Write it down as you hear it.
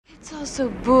It's all so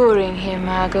boring here,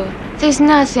 Margot. There's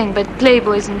nothing but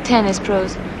playboys and tennis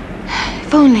pros.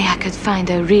 If only I could find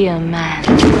a real man.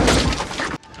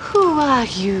 Who are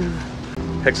you?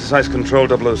 Exercise Control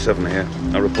 007 here.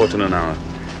 I'll report in an hour.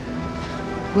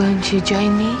 Won't you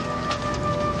join me?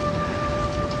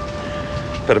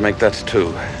 Better make that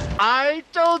 2. I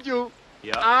told you.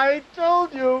 Yeah. I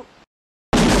told you.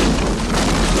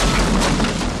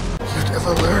 You'd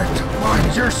ever learn to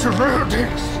mind your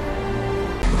surroundings?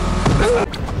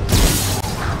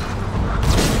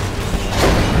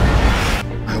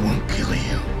 I won't kill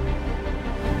you,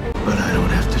 but I don't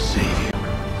have to save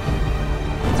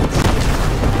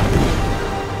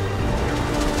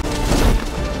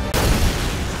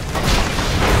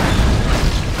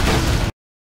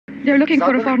you. They're looking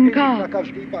for a foreign car.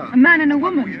 A man and a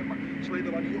woman.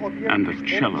 And a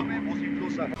cello.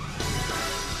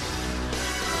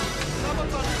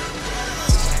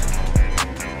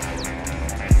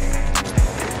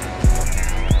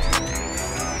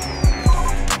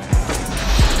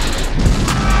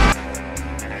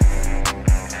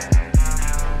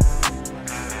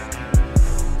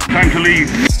 Time to leave.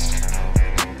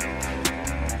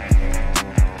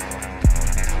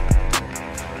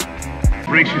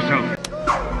 Brace yourself.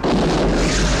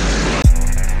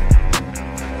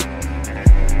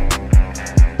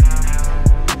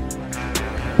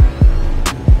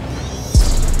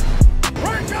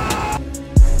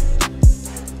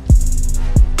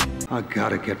 I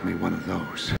gotta get me one of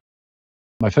those.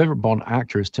 My favorite Bond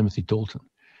actor is Timothy Dalton,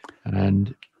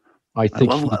 and I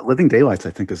think Living Daylights,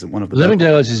 I think, is one of the Living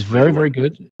Daylights is very, very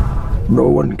good. No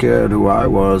one cared who I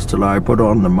was till I put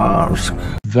on the mask.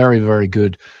 Very, very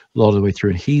good a lot of the way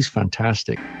through, and he's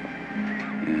fantastic.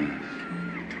 Yes.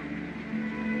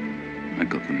 I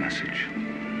got the message.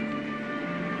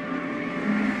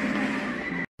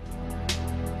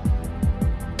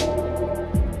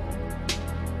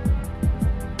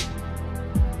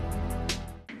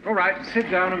 All right,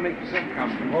 sit down and make yourself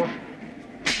comfortable.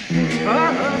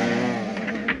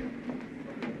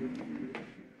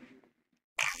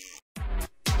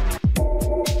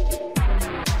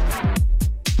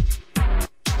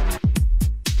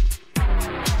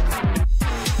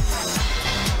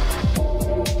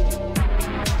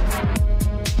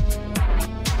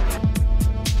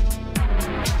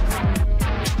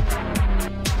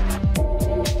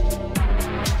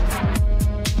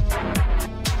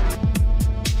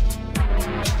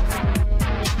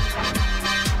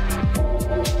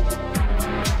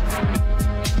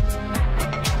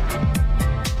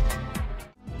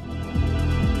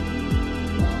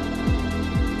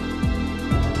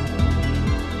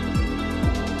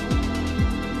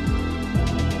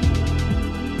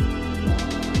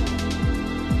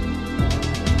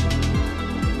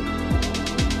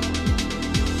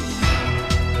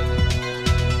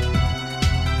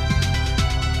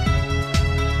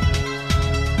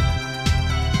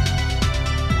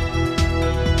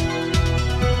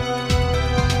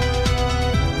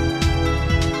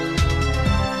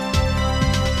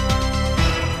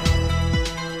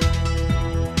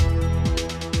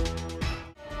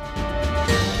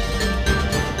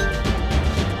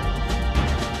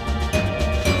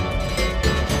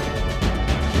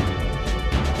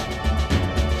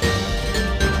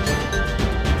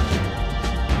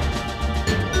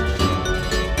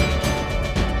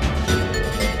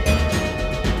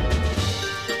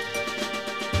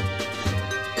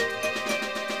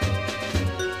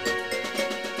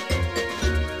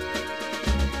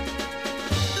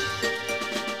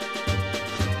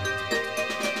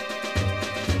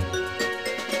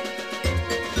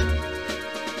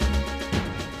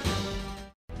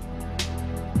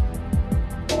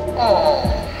 Oh,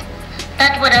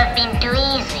 that would have been too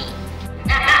easy.